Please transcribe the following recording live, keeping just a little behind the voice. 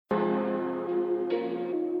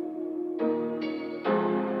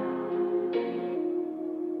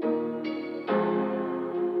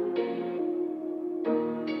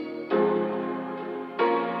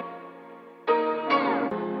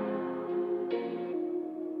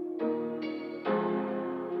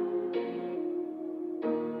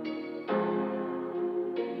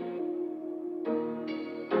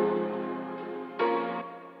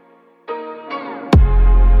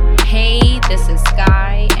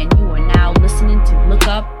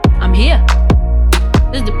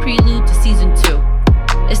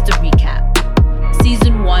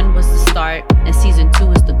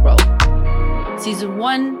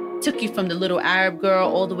from the little Arab girl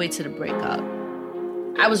all the way to the breakup.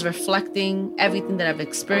 I was reflecting everything that I've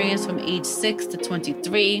experienced from age 6 to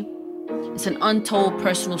 23. It's an untold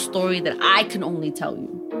personal story that I can only tell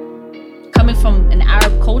you. Coming from an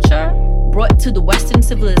Arab culture, brought to the Western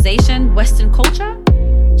civilization, Western culture,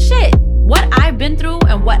 shit, what I've been through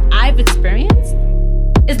and what I've experienced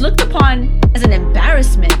is looked upon as an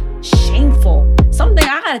embarrassment, shameful, something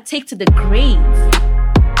I gotta take to the grave.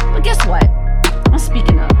 But guess what? I'm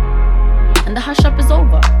speaking up. And the hush up is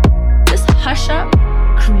over. This hush up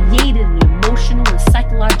created an emotional and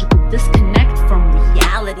psychological disconnect from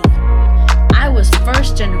reality. I was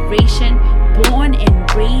first generation, born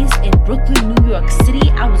and raised in Brooklyn, New York City.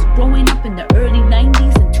 I was growing up in the early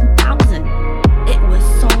 90s and 2000. It was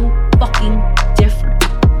so fucking different.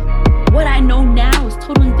 What I know now is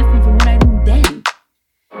totally different from what I knew then.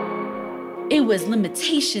 It was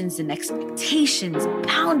limitations and expectations,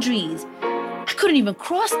 boundaries. I couldn't even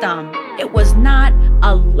cross them. It was not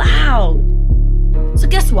allowed. So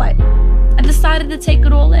guess what? I decided to take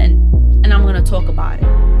it all in, and I'm gonna talk about it.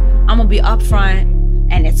 I'm gonna be upfront,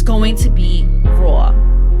 and it's going to be raw.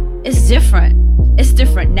 It's different. It's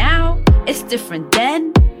different now. It's different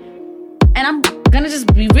then. And I'm gonna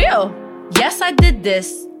just be real. Yes, I did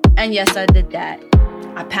this, and yes, I did that.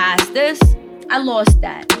 I passed this, I lost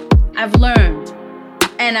that. I've learned,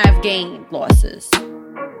 and I've gained losses.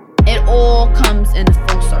 It all comes in a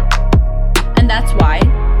full circle. And that's why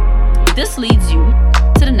this leads you